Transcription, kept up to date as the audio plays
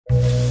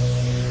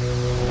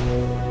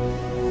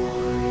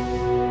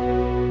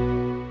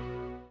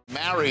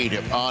Married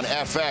on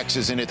FX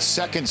is in its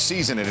second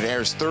season, and it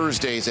airs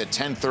Thursdays at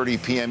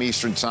 10:30 p.m.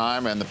 Eastern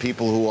Time. And the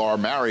people who are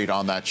married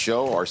on that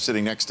show are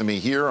sitting next to me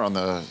here on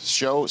the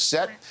show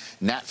set.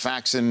 Nat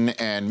Faxon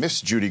and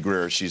Miss Judy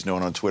Greer, she's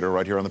known on Twitter,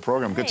 right here on the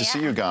program. Good to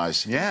see you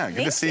guys. Yeah,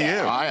 good to see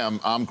you.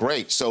 I'm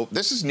great. So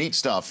this is neat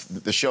stuff.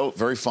 The show,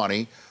 very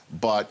funny.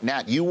 But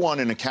Nat, you won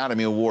an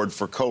Academy Award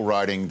for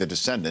co-writing The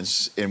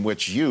Descendants, in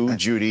which you,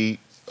 Judy,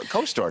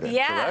 co-starred in,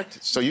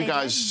 correct? So you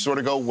guys sort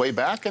of go way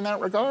back in that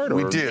regard? Or?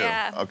 We do.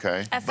 Yeah.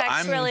 Okay.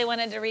 FX really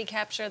wanted to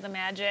recapture the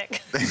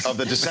magic. Of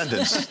The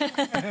Descendants.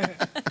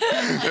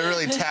 They're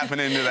really tapping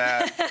into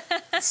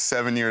that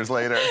 7 years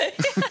later.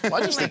 Well,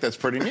 I just think that's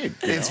pretty neat.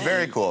 It's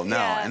very cool. No,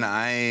 and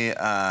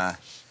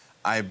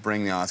I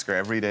bring the Oscar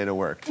every day to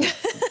work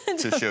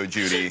to show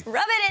Judy.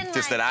 Rub it in.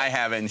 Just that I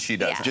have it and she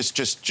doesn't.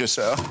 Just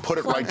put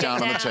it right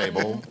down on the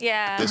table.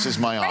 Yeah. This is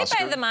my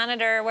Oscar. Right by the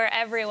monitor where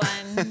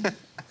everyone,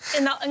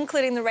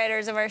 including the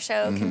writers of our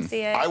show, can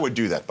see it. I would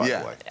do that, by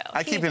the way. No,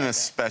 I keep it in a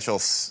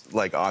special,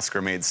 like,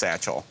 Oscar-made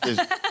satchel.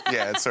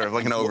 Yeah, it's sort of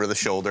like an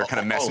over-the-shoulder kind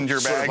of messenger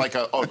bag. Sort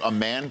of like a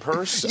man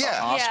purse? Yeah.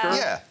 Oscar?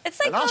 Yeah. It's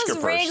like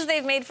those rigs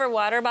they've made for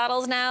water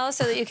bottles now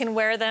so that you can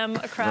wear them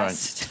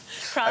across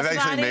I've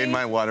actually made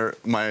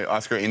my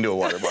Oscar into a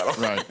water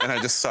bottle. Right. And I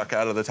just suck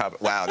out of the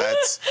top. Wow,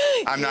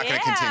 I'm not going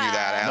to continue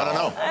that at all.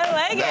 No. I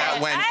like that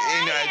it. went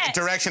in it. a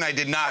direction I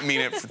did not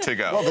mean it to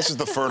go. Well, this is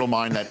the fertile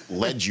mind that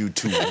led you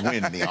to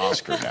win the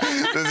Oscar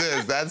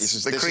now.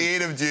 That's the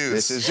creative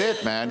juice. This is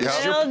it, man.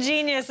 Little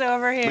genius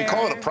over here. We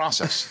call it a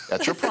process.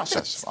 That's your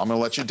process. I'm going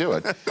to let you do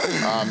it.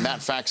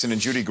 Nat Faxon and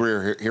Judy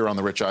Greer here on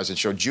The Rich Eisen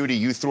Show. Judy,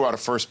 you threw out a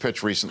first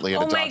pitch recently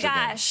at a Dodger game. Oh,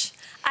 my gosh.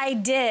 I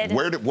did.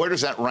 Where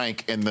does that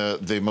rank in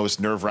the most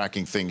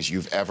nerve-wracking things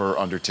you've ever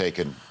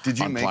undertaken? Did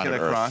you on make it planet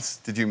across?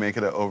 Earth? Did you make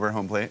it over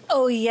home plate?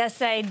 Oh,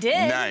 yes, I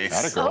did.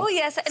 Nice. Oh,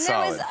 yes. And there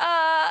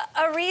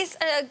was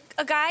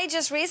a guy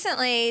just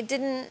recently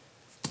didn't.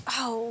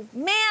 Oh,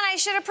 man, I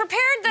should have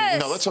prepared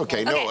this. No, that's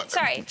okay. Okay, no,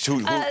 sorry.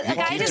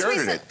 He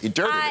dirted it. He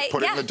dirted it.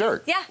 Put it in the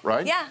dirt. Yeah.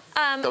 Right? Yeah.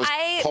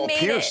 Paul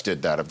Pierce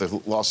did that of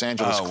the Los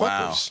Angeles Clippers.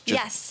 Wow.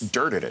 Just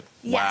dirted it.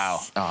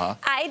 Yes. Wow.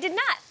 I did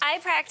not. I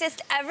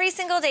practiced every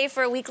single day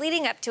for a week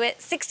leading up to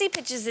it, 60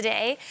 pitches a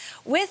day,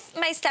 with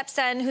my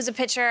stepson, who's a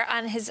pitcher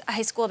on his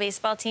high school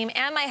baseball team,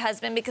 and my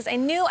husband, because I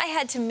knew I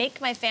had to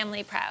make my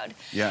family proud.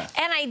 Yeah.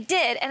 And I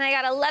did. And I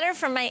got a letter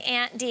from my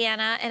Aunt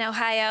Deanna in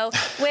Ohio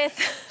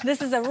with,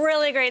 this is a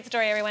really great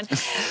story, everyone.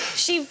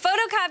 She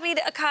photocopied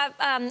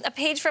a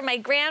page from my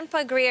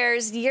Grandpa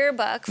Greer's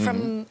yearbook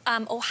from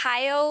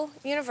Ohio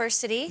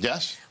University.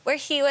 Yes. Where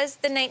he was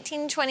the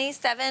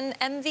 1927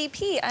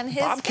 MVP on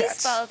his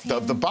baseball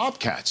team. The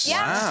Bobcats.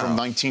 Yeah. Wow. From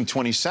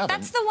 1927.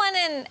 That's the one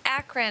in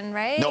Akron,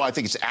 right? No, I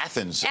think it's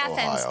Athens,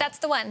 Ohio. That's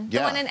the one.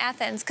 Yeah. The one in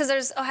Athens. Because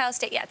there's Ohio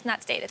State. Yeah, it's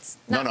not state. It's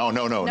not.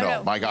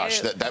 No. My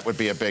gosh, that would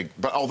be a big.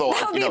 But although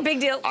that would be a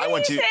big deal.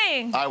 What are you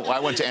saying? I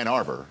went to Ann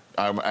Arbor.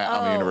 I'm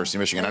at the University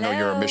of Michigan. I know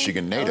you're a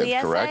Michigan native,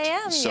 yes, correct? I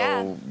am.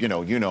 So you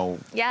know.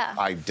 Yeah.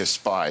 I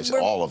despise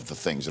all of the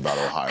things about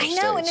Ohio State.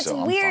 I know, and it's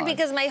so weird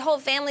because my whole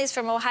family's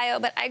from Ohio,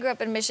 but I grew up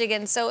in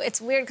Michigan, so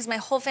it's weird because my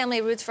whole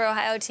family roots for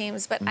Ohio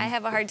teams, but I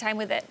have a hard time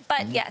with it.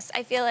 But yes,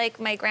 I feel like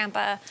my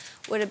grandpa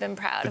would have been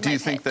proud of my Do you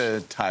think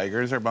pitch. the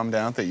Tigers are bummed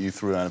out that you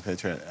threw out a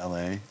pitch at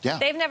L.A.? Yeah.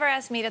 They've never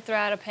asked me to throw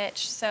out a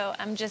pitch, so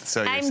I'm just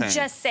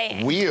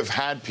saying. We have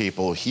had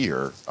people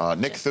here.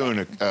 Nick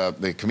Thune,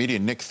 the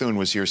comedian Nick Thune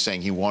was here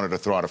saying he wanted to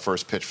throw out a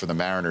first pitch for the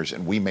Mariners,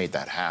 and we made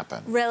that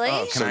happen. Really?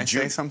 Can I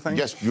say something?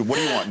 Yes. What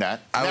do you want, Nat?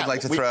 I would like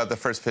to throw out the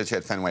first pitch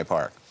at Fenway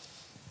Park.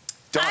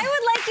 Done. I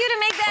would like you to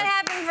make that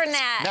happen for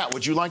Nat. Nat,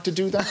 would you like to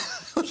do that?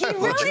 He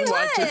really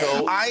like to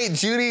go?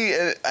 Judy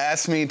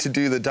asked me to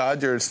do the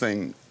Dodgers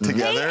thing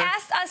together. They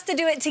asked us to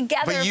do it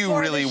together. But you for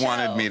really the show.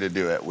 wanted me to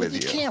do it with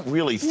you. You can't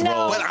really throw.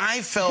 No. But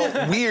I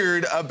felt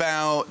weird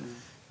about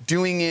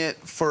doing it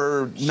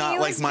for not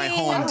like my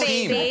home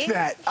team.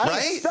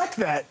 I respect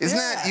that. Isn't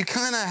that, you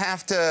kind of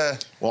have to.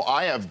 Well,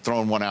 I have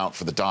thrown one out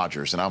for the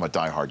Dodgers, and I'm a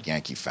diehard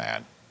Yankee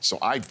fan. So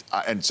I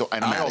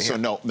also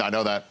know. I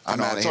know that. I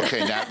know it's okay,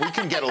 Nat. We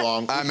can get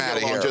along. I'm out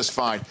of here. Just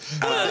fine.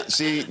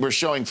 See, we're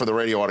showing for the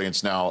radio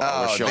audience now.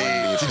 We're showing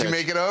the did you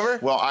make it over?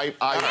 Well, All right,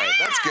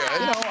 that's good.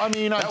 You know, I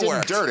mean, I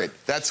didn't dirt it.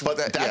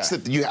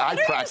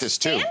 I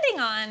practiced too. Standing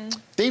on.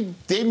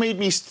 They made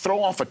me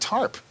throw off a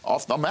tarp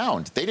off the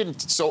mound. They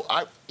didn't. So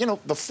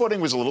the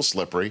footing was a little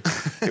slippery.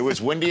 It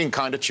was windy and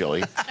kind of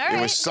chilly. It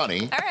was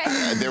sunny. All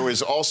right. There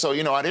was also,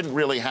 I didn't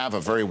really have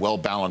a very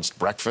well-balanced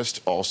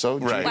breakfast also.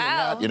 Right.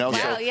 Wow.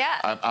 So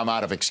yeah. I'm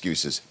out of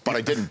excuses. But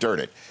I didn't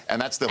dirt it.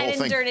 And that's the whole thing.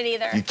 I didn't dirt it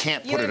either. You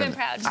can't put You it would have in. been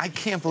proud. I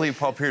can't believe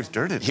Paul Pierce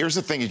dirted it. Here's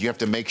the thing is you have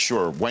to make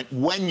sure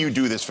when you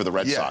do this for the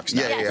Red Sox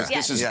now, Yes.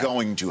 this is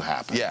going to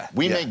happen. Yeah.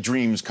 We make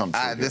dreams come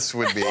true. This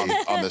would be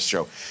on this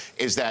show,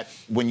 is that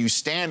when you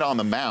stand on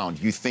the mound,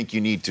 you think you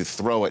need to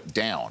throw it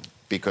down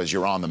because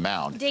you're on the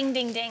mound. Ding,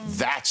 ding, ding.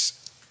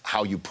 That's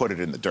how you put it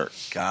in the dirt.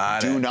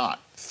 Got it. Do not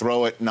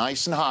throw it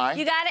nice and high.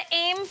 You got to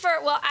aim for,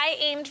 I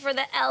aimed for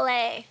the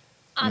L.A.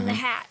 on the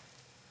hat.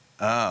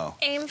 Oh.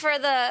 Aim for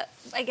the,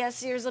 I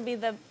guess yours will be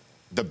the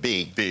The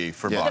B. B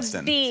for Yeah.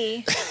 Boston.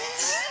 B.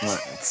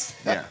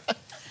 Yeah.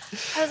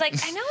 I was like,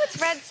 I know it's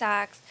Red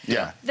Sox.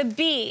 Yeah. The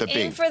B. The B.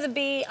 Aim for the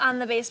B on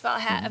the baseball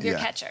hat of your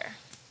Yeah. catcher.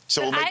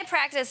 So But I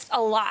practiced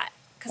a lot.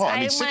 well, I mean,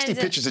 wanted 60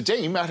 to- pitches a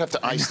day. You might have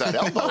to ice that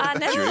elbow, I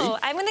know. Judy.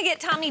 I'm going to get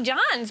Tommy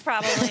John's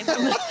probably.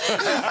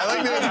 I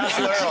like that it's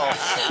plural.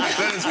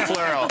 That is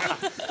plural.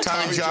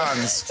 Tommy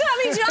John's.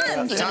 Tommy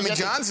John's. Tommy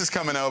John's is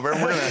coming over.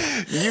 We're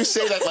gonna. You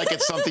say that like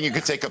it's something you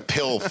could take a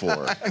pill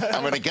for.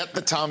 I'm going to get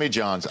the Tommy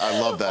John's. I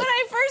love that. When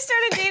I first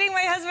started dating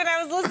my husband,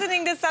 I was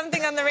listening to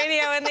something on the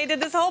radio, and they did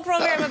this whole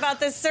program about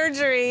this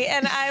surgery,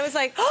 and I was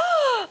like,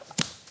 oh,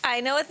 I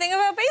know a thing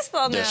about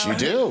baseball now. Yes, you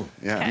do.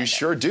 Yeah. You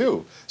sure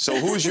do. So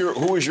who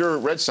was your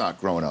Red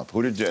Sox growing up?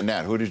 Who did you,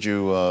 Nat? Who did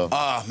you?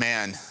 Oh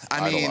man,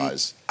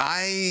 idolize?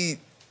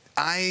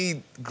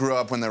 I grew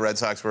up when the Red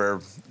Sox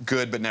were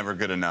good but never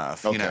good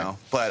enough. Okay. You know,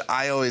 but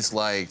I always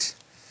liked.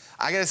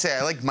 I gotta say,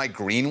 I like Mike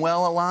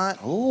Greenwell a lot.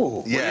 Ooh,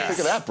 what do you Yeah. think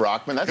of that,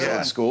 Brockman? That's Yeah.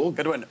 old school.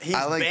 Good one. He's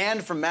I like-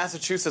 banned from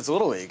Massachusetts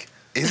Little League.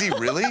 Is he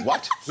really?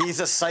 What? He's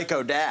a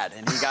psycho dad,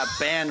 and he got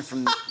banned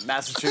from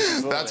Massachusetts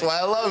Little That's League. why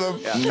I love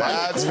him. Yeah.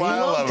 That's why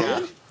I love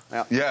him.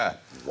 Yeah. Yeah.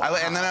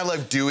 And then I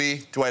love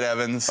Dewey, Dwight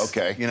Evans.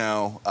 Okay. You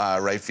know,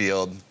 right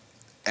field,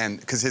 and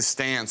because his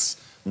stance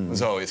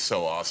was always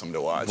so awesome to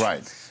watch.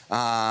 Right.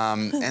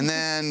 And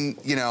then,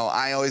 you know,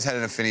 I always had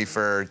an affinity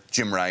for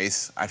Jim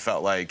Rice. I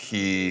felt like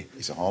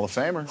He's a Hall of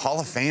Famer. Hall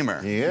of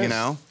Famer. He is. You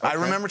know? Okay.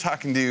 I remember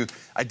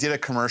I did a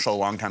commercial a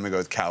long time ago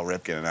with Cal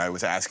Ripken, and I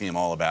was asking him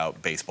all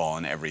about baseball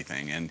and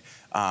everything.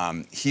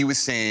 And he was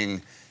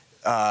saying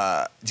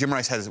Jim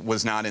Rice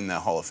was not in the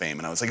Hall of Fame.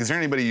 And I was like, is there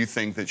anybody you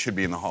think that should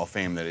be in the Hall of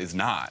Fame that is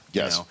not?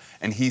 Yes. You know?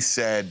 And he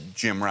said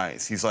Jim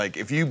Rice. He's like,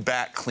 if you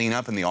bat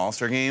cleanup in the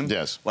All-Star game,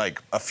 Yes.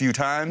 like a few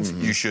times,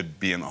 you should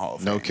be in the Hall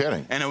of Fame. No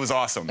kidding. And it was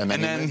awesome. And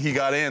And then then he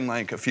got in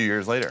like a few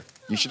years later.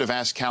 You should have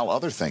asked Cal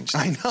other things.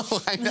 I know.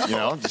 You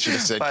know, you should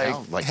have said,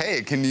 Cal, like,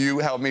 hey, can you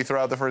help me throw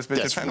out the first pitch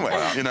at That's Fenway?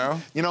 right. You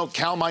know? You know,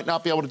 Cal might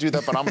not be able to do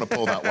that, but I'm going to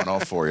pull that one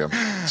off for you.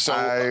 So,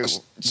 I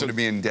so would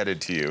be indebted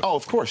to you. Oh,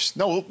 of course.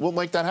 No, we'll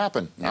make that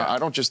happen. Yeah. I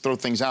don't just throw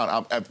things out.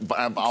 I'll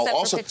Except for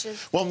also.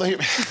 pitches. Well, no,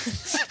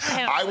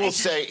 I will like-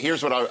 say.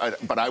 Here's what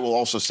but I will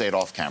also say it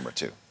off camera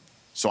too.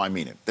 So I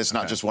mean it. It's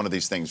not just one of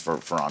these things for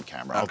on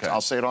camera. Okay.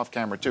 I'll say it off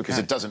camera too, because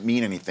Okay. it doesn't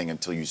mean anything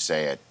until you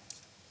say it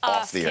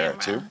off the air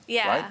camera. too.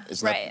 Yeah, Right?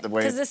 Isn't that right. the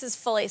way? Because this is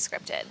fully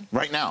scripted.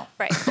 Right now.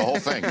 Right. The whole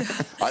thing.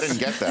 I didn't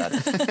get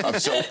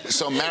that.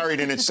 So Married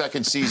in its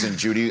second season,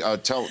 Judy,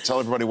 tell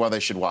everybody why they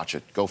should watch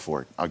it. Go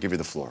for it. I'll give you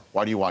the floor.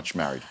 Why do you watch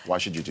Married? Why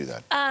should you do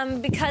that?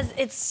 Because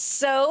it's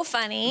so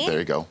funny. There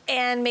you go.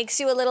 And makes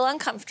you a little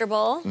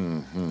uncomfortable.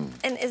 Mm-hmm.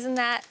 And isn't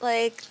that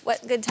like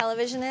what good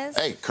television is?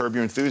 Hey, Curb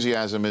Your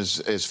Enthusiasm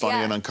is funny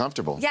Yeah. and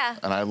uncomfortable. Yeah.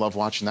 And I love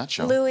watching that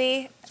show.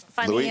 Louis,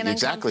 funny Louis, and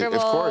exactly, of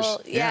uncomfortable. course.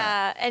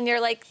 Yeah. And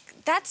you're like,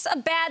 that's a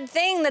bad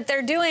thing that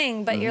they're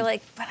doing, but you're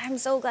like, but I'm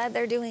so glad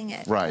they're doing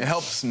it. Right. It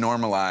helps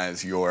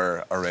normalize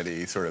your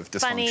already sort of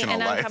dysfunctional Funny and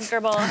life.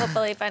 uncomfortable,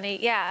 hopefully funny.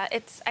 Yeah,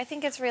 I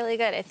think it's really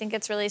good. I think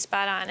it's really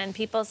spot on. And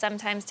people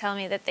sometimes tell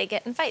me that they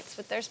get in fights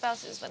with their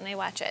spouses when they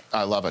watch it.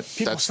 I love it.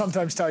 People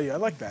sometimes tell you. I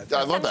like that.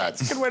 I love that.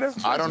 Good way to.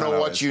 I don't know Not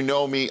what always. you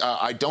know me.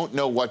 I don't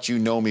know what you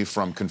know me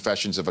from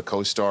Confessions of a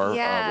Co-Star,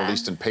 Yeah.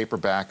 released in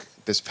paperback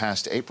this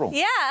past April.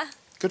 Yeah.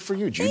 Good for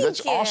you, Jude. Thank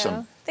That's you.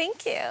 awesome.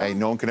 Thank you. Hey,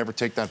 no one can ever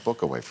take that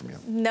book away from you.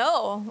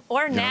 No,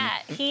 or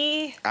Nat.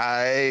 He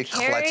I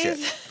clutch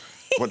carries. it.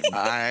 What,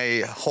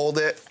 I hold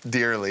it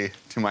dearly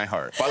to my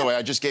heart. by the way,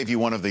 I just gave you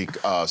one of the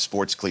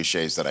sports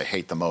cliches that I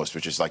hate the most,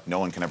 which is like no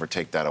one can ever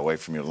take that away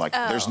from you. Like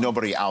there's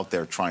nobody out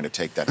there trying to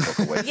take that book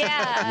away from you.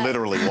 Yeah. Like,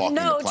 literally walking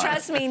No, the planet.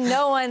 trust me,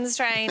 no one's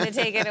trying to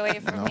take it away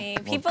from me.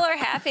 People are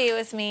happy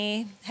with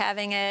me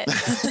having it.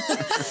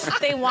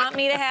 They want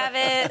me to have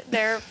it.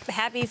 They're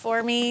happy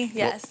for me. Well,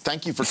 Yes.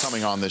 thank you for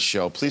coming on this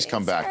show. Please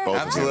come back, for both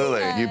of you.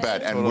 Absolutely. You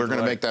bet. And Total we're going to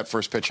delight. make that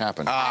first pitch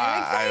happen.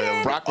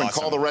 excited. Brockman,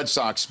 awesome. call the Red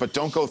Sox, but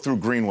don't go through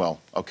Greenwell,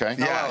 okay?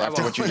 Yeah, I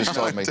After what you just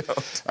told me.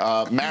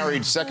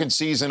 Married, second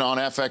season on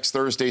FX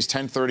Thursdays,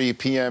 10:30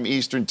 p.m.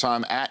 Eastern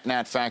Time, at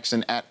Nat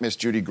Faxon, at Miss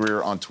Judy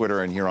Greer on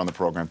Twitter and here on the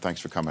program.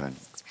 Thanks for coming in.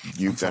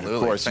 You bet, of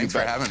Absolutely. course. Thanks you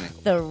for bet. having me.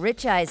 The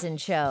Rich Eisen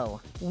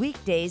Show,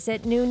 weekdays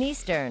at noon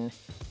Eastern.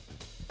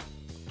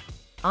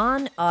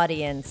 On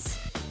Audience.